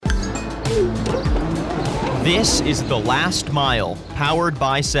This is The Last Mile, powered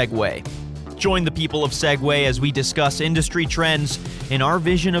by Segway. Join the people of Segway as we discuss industry trends and our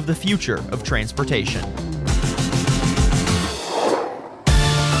vision of the future of transportation.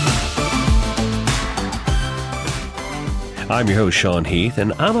 I'm your host, Sean Heath,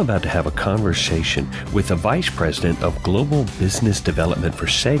 and I'm about to have a conversation with the Vice President of Global Business Development for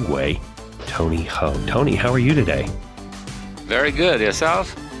Segway, Tony Ho. Tony, how are you today? Very good.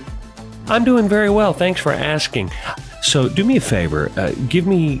 Yourself? I'm doing very well. Thanks for asking. So do me a favor. Give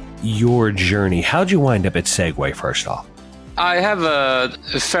me your journey. How'd you wind up at Segway, first off? I have a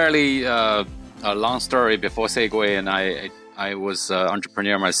fairly a long story before Segway, and I was an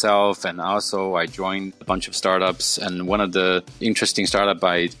entrepreneur myself, and also I joined a bunch of startups. And one of the interesting startup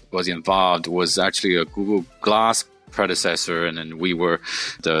I was involved was actually a Google Glass predecessor, and then we were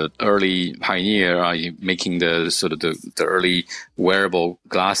the early pioneer making the early wearable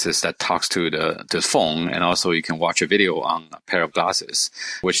glasses that talks to the phone, and also you can watch a video on a pair of glasses,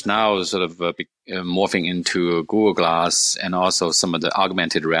 which now is sort of morphing into a Google Glass and also some of the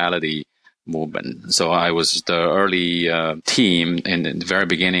augmented reality movement. So I was the early team in the very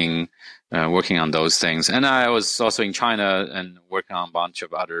beginning working on those things. And I was also in China and working on a bunch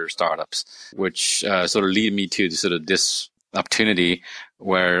of other startups, which sort of lead me to sort of this opportunity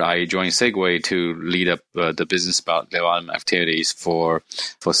where I joined Segway to lead up the business development activities for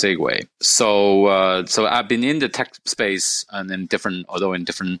Segway. So I've been in the tech space and in different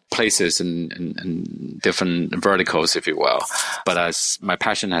places and different verticals, if you will. But as my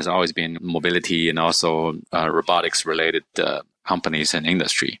passion has always been mobility and also robotics related companies and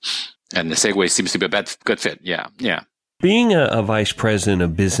industry. And the Segway seems to be a good fit. Yeah. Being a vice president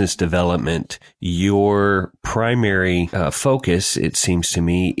of business development, your primary focus, it seems to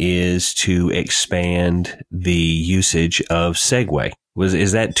me, is to expand the usage of Segway.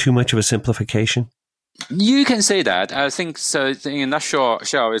 Is that too much of a simplification? You can say that. I think so. In a nutshell,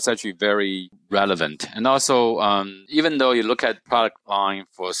 it's actually very relevant. And also, even though you look at product line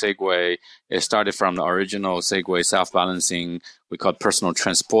for Segway, it started from the original Segway self-balancing, we call it personal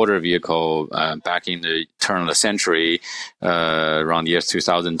transporter vehicle, back in the turn of the century, around the year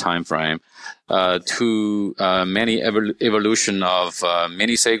 2000 timeframe, to many evolution of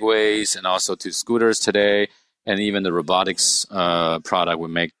mini Segways and also to scooters today, and even the robotics product we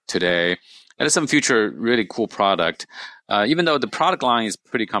make today. And some future really cool product. Even though the product line is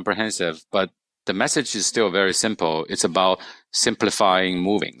pretty comprehensive, but the message is still very simple. It's about simplifying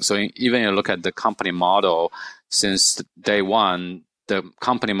moving. So even you look at the company model, since day one, the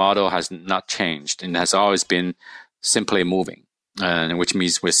company model has not changed and has always been simply moving, which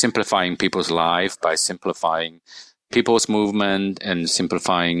means we're simplifying people's life by simplifying people's movement and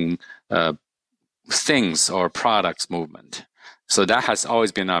simplifying things or products movement. So that has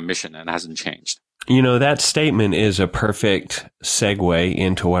always been our mission and hasn't changed. You know, that statement is a perfect segue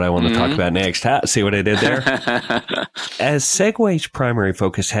into what I want to talk about next. See what I did there? As Segway's primary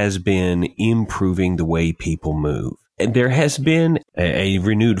focus has been improving the way people move, there has been a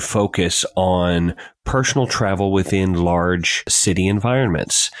renewed focus on personal travel within large city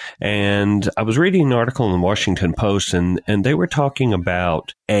environments. And I was reading an article in the Washington Post, and they were talking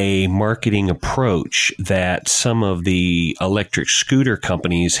about a marketing approach that some of the electric scooter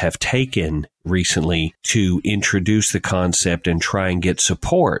companies have taken recently to introduce the concept and try and get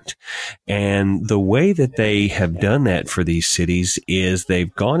support. And the way that they have done that for these cities is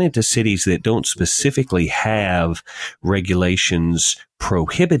they've gone into cities that don't specifically have regulations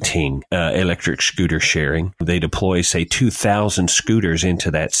prohibiting electric scooter sharing. They deploy, say, 2,000 scooters into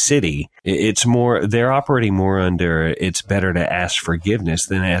that city. It's more, they're operating more under, it's better to ask forgiveness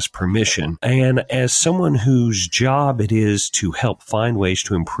than ask permission. And as someone whose job it is to help find ways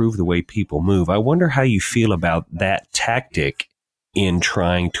to improve the way people move, I wonder how you feel about that tactic in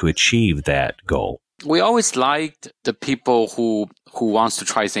trying to achieve that goal. We always liked the people who wants to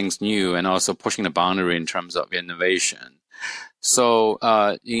try things new and also pushing the boundary in terms of innovation. So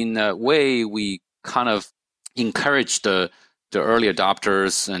in a way, we kind of encourage the early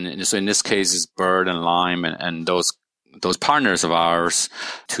adopters, and so in this case, it's Bird and Lime and those partners of ours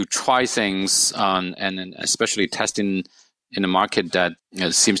to try things on, and especially testing in a market that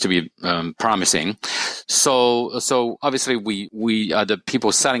seems to be promising. So obviously we are the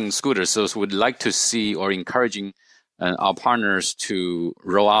people selling scooters, so we'd like to see or encouraging our partners to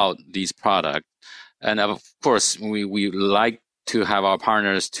roll out these products. And of course, we like to have our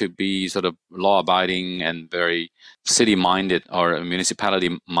partners to be sort of law-abiding and very city-minded or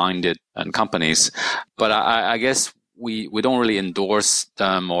municipality-minded companies. But I guess we don't really endorse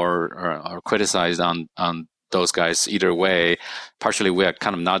them or criticize on those guys either way. Partially, we are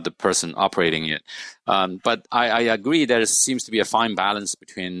kind of not the person operating it. But I agree there seems to be a fine balance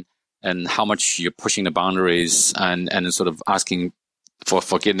between and how much you're pushing the boundaries and sort of asking for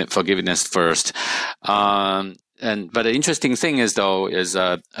forgiveness first. But the interesting thing is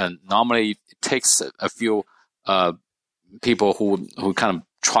normally it takes a few people who kind of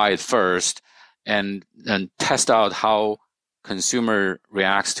try it first and test out how consumer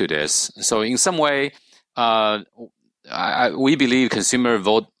reacts to this. So in some way, we believe consumer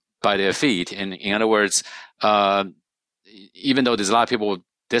vote by their feet. In other words, even though there's a lot of people who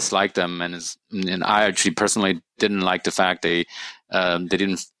dislike them, and I actually personally didn't like the fact they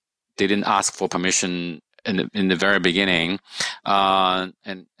didn't ask for permission in the very beginning, and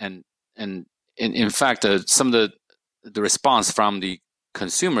in fact, some of the response from the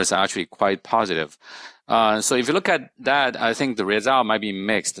consumers are actually quite positive. So if you look at that, I think the result might be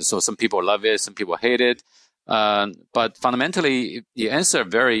mixed. So some people love it, some people hate it. But fundamentally, the answer,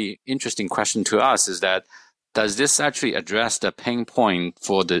 very interesting question to us is that, does this actually address the pain point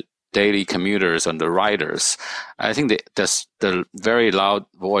for the daily commuters and the riders? I think the very loud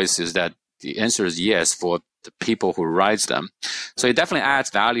voice is that the answer is yes for the people who rides them. So it definitely adds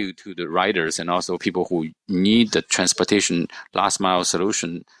value to the riders and also people who need the transportation last mile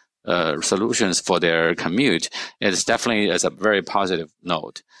solutions for their commute. It's definitely as a very positive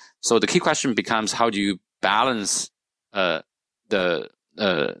note. So the key question becomes, how do you balance the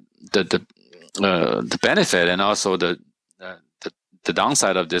benefit and also the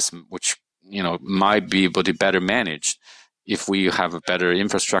downside of this, which might be able to better manage if we have a better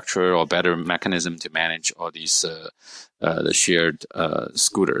infrastructure or better mechanism to manage all these the shared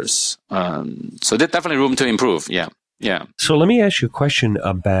scooters. So there's definitely room to improve. Yeah. So let me ask you a question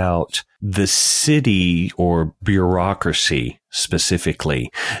about the city or bureaucracy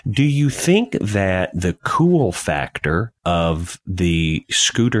specifically. Do you think that the cool factor of the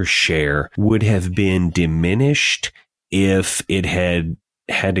scooter share would have been diminished if it had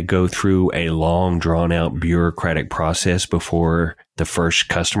to go through a long, drawn-out bureaucratic process before the first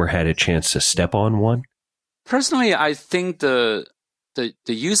customer had a chance to step on one? Personally, I think the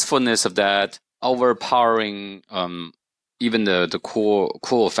usefulness of that overpowering even the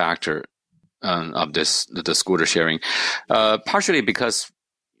cool factor of the scooter sharing, partially because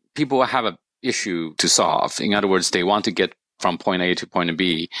people have an issue to solve. In other words, they want to get from point A to point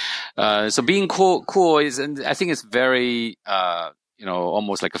B. So being cool is, and I think it's very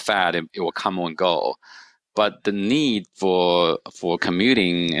almost like a fad. It will come and go. But the need for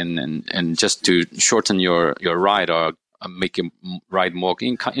commuting and just to shorten your ride or make your ride more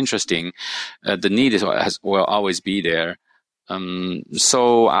interesting, the need will always be there.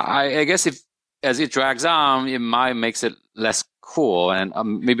 So I guess as it drags on, it might makes it less cool, and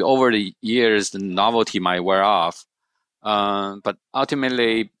maybe over the years the novelty might wear off. But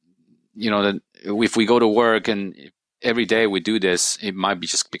ultimately, if we go to work and every day we do this, it might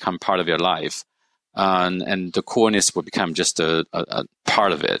just become part of your life. And the coolness will become just a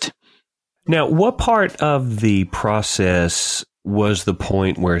part of it. Now, what part of the process was the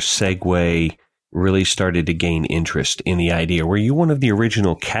point where Segway really started to gain interest in the idea? Were you one of the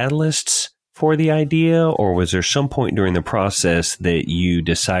original catalysts for the idea, or was there some point during the process that you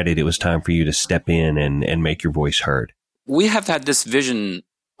decided it was time for you to step in and make your voice heard? We have had this vision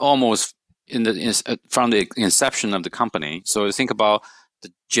almost from the inception of the company. So think about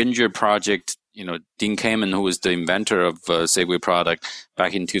the Ginger project. Dean Kamen, who was the inventor of Segway product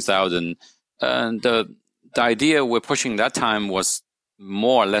back in 2000, and the idea we're pushing that time was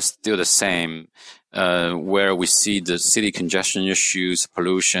more or less still the same, where we see the city congestion issues,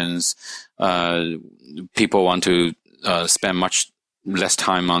 pollutions, people want to spend much less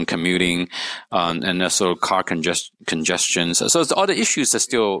time on commuting, and also car congestion. So all the issues are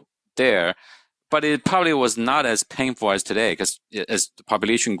still there. But it probably was not as painful as today, because as the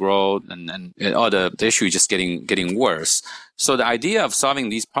population grows and all the issue is just getting worse. So the idea of solving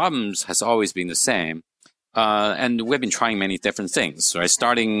these problems has always been the same. And we've been trying many different things, right?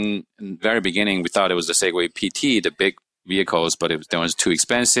 Starting in the very beginning, we thought it was the Segway PT, the big vehicles, but that was too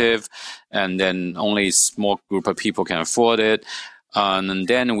expensive. And then only a small group of people can afford it. And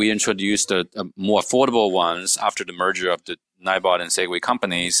then we introduced a more affordable ones after the merger of the Nibot and Segway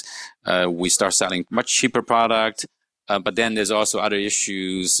companies. We start selling much cheaper product, but then there's also other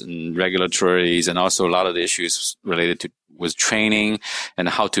issues and regulatories, and also a lot of the issues related with training and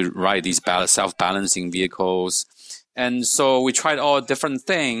how to ride these self-balancing vehicles. And so we tried all different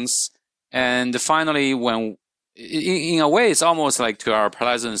things, and finally, when in a way, it's almost like to our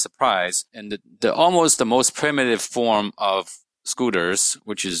pleasant surprise, and almost the most primitive form of scooters,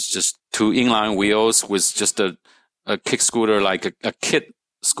 which is just two inline wheels with just a kick scooter, like a kid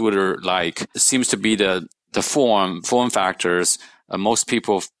scooter, like seems to be the form factors most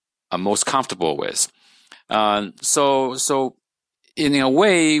people are most comfortable with. So in a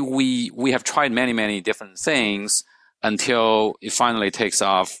way, we have tried many different things until it finally takes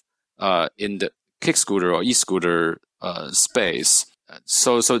off in the kick scooter or e-scooter space.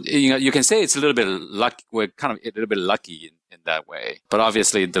 So you can say it's a little bit lucky. We're kind of a little bit lucky in that way. But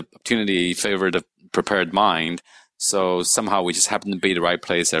obviously, the opportunity favored the prepared mind. So somehow we just happen to be the right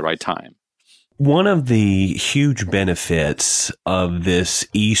place at the right time. One of the huge benefits of this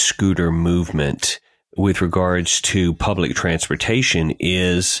e-scooter movement with regards to public transportation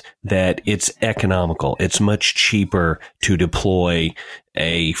is that it's economical. It's much cheaper to deploy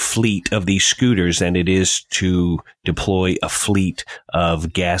a fleet of these scooters than it is to deploy a fleet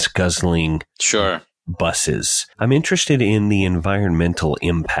of gas-guzzling buses. I'm interested in the environmental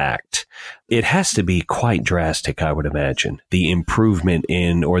impact. It has to be quite drastic, I would imagine, the improvement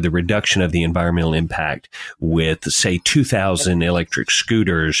in or the reduction of the environmental impact with, say, 2,000 electric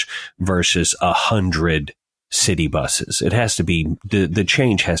scooters versus 100 city buses. It has to be, the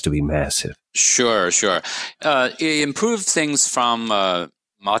change has to be massive. Sure. It improved things from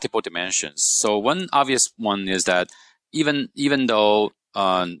multiple dimensions. So one obvious one is that even though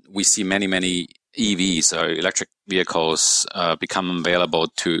we see many EVs or electric vehicles become available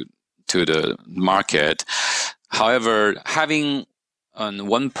to the market. However, having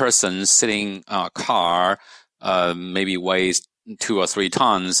one person sitting in a car maybe weighs 2 or 3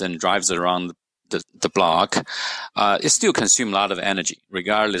 tons and drives around the block, it still consumes a lot of energy,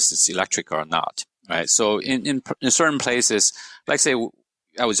 regardless it's electric or not. Right. So in certain places, like say,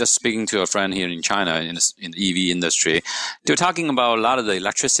 I was just speaking to a friend here in China in the EV industry. They were talking about a lot of the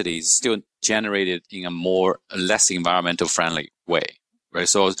electricity is still generated in a less environmental friendly way, right?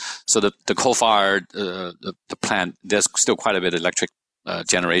 So the coal-fired the plant, there's still quite a bit of electric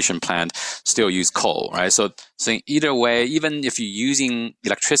generation plant still use coal, right? So either way, even if you're using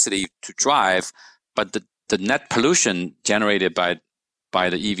electricity to drive, but the net pollution generated by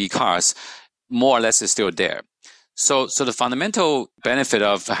the EV cars more or less is still there. So the fundamental benefit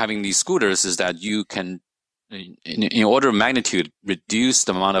of having these scooters is that you can, in order of magnitude, reduce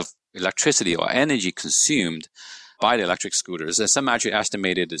the amount of electricity or energy consumed by the electric scooters. And some actually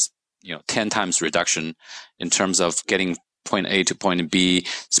estimated is 10 times reduction in terms of getting point A to point B,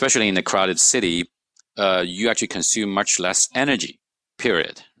 especially in a crowded city. You actually consume much less energy.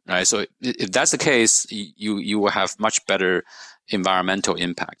 Period. Right. So if that's the case, you will have much better environmental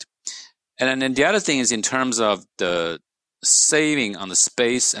impact. And then the other thing is in terms of the saving on the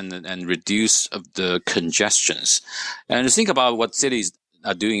space and reduce of the congestions. And to think about what cities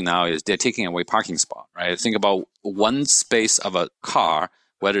are doing now is they're taking away parking spot, right? Think about one space of a car,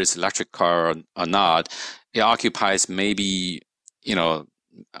 whether it's electric car or not, it occupies maybe, I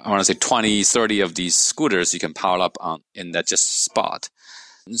want to say 20, 30 of these scooters you can pile up in that just spot.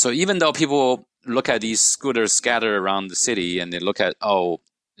 And so even though people look at these scooters scattered around the city and they look at,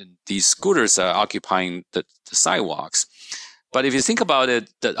 these scooters are occupying the sidewalks. But if you think about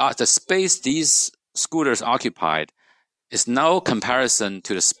it, the space these scooters occupied is no comparison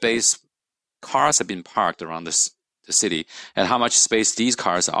to the space cars have been parked around the city and how much space these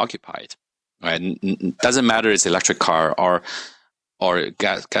cars are occupied. Right? It doesn't matter it's electric car or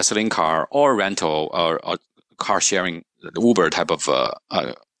gasoline car or rental or car sharing, the Uber type of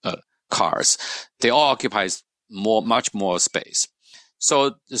cars. They all occupy much more space.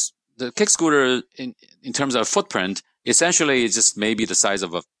 So the kick scooter, in terms of footprint, essentially is just maybe the size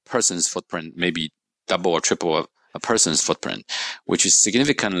of a person's footprint, maybe double or triple a person's footprint, which is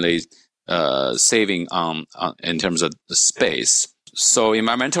significantly saving in terms of the space. So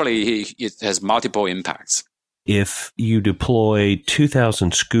environmentally, it has multiple impacts. If you deploy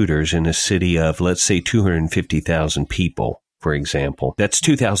 2,000 scooters in a city of, let's say, 250,000 people, for example, that's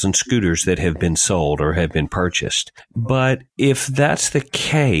 2,000 scooters that have been sold or have been purchased. But if that's the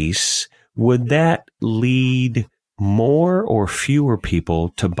case, would that lead more or fewer people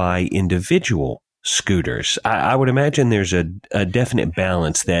to buy individual scooters? I would imagine there's a definite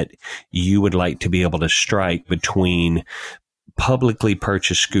balance that you would like to be able to strike between publicly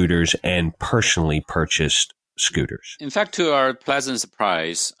purchased scooters and personally purchased scooters. In fact, to our pleasant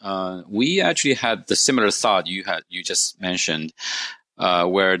surprise, we actually had the similar thought you just mentioned,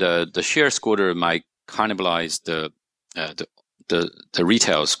 where the share scooter might cannibalize the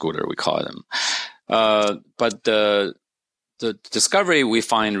retail scooter, we call them. But the discovery we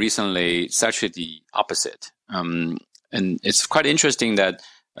find recently is actually the opposite. And it's quite interesting that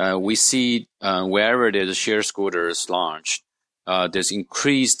we see wherever there's a share scooters launched, there's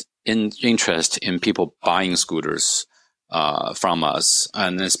increased interest in people buying scooters from us.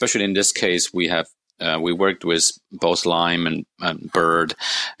 And especially in this case, we worked with both Lime and Bird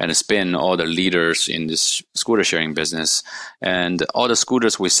and Spin, all the leaders in this scooter sharing business. And all the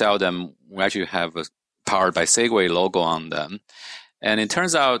scooters we sell them, we actually have a Powered by Segway logo on them. And it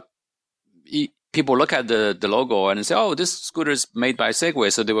turns out people look at the logo and say, oh, this scooter is made by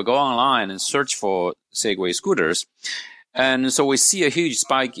Segway. So they will go online and search for Segway scooters. And so we see a huge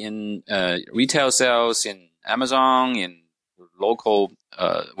spike in retail sales in Amazon, in local,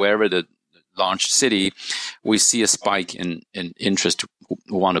 wherever the launched city, we see a spike in interest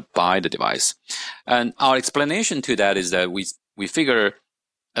who want to buy the device. And our explanation to that is that we figure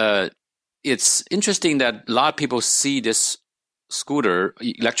it's interesting that a lot of people see this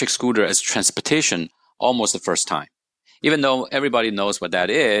electric scooter as transportation almost the first time, even though everybody knows what that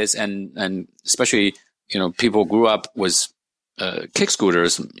is. And especially, people grew up with kick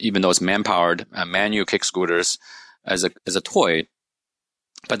scooters, even though it's man-powered, manual kick scooters as a toy.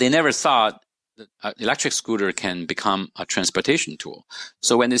 But they never thought that an electric scooter can become a transportation tool.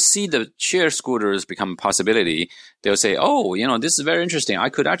 So when they see the shared scooters become a possibility, they'll say, oh, this is very interesting. I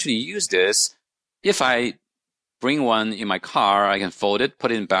could actually use this. If I bring one in my car, I can fold it,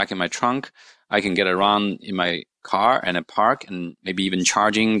 put it back in my trunk. I can get around in my car and I park and maybe even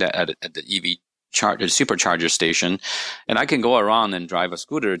charging at the EV supercharger station. And I can go around and drive a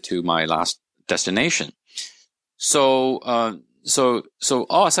scooter to my last destination. So all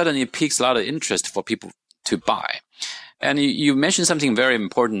of a sudden it piques a lot of interest for people to buy. And you mentioned something very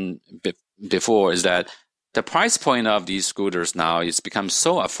important before, is that the price point of these scooters now is become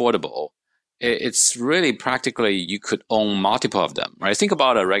so affordable. It's really practically you could own multiple of them, right? Think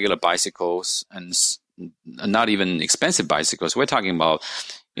about regular bicycles and not even expensive bicycles. We're talking about,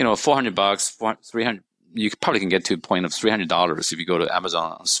 $400, $300. You probably can get to a point of $300 if you go to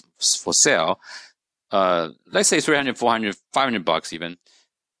Amazon for sale. Let's say $300, $400, $500 even.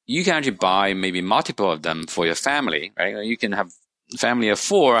 You can actually buy maybe multiple of them for your family, right? You can have a family of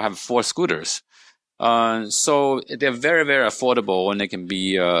four, have 4 scooters. So they're very, very affordable, and they can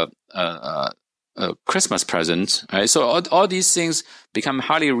be a Christmas present, right? So all these things become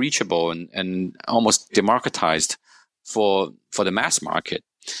highly reachable and almost democratized for the mass market.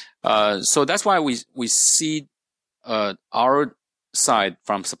 So that's why we see our side,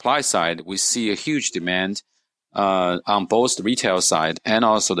 from supply side, we see a huge demand on both the retail side and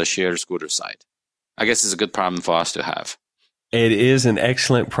also the shared scooter side. I guess it's a good problem for us to have. It is an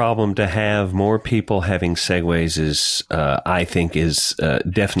excellent problem to have. More people having Segways I think is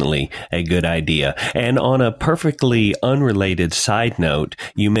definitely a good idea. And on a perfectly unrelated side note,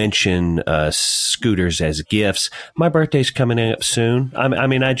 you mentioned scooters as gifts. My birthday's coming up soon. I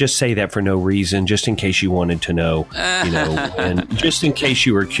mean, I just say that for no reason, just in case you wanted to know, and just in case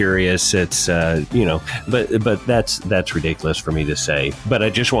you were curious. It's but that's ridiculous for me to say. But I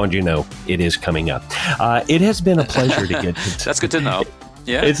just wanted you to know it is coming up. It has been a pleasure to get to. That's good to know.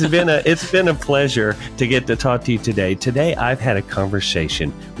 Yeah. It's been a pleasure to get to talk to you today. Today, I've had a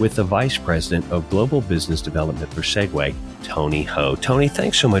conversation with the Vice President of Global Business Development for Segway, Tony Ho. Tony,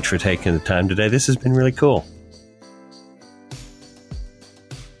 thanks so much for taking the time today. This has been really cool.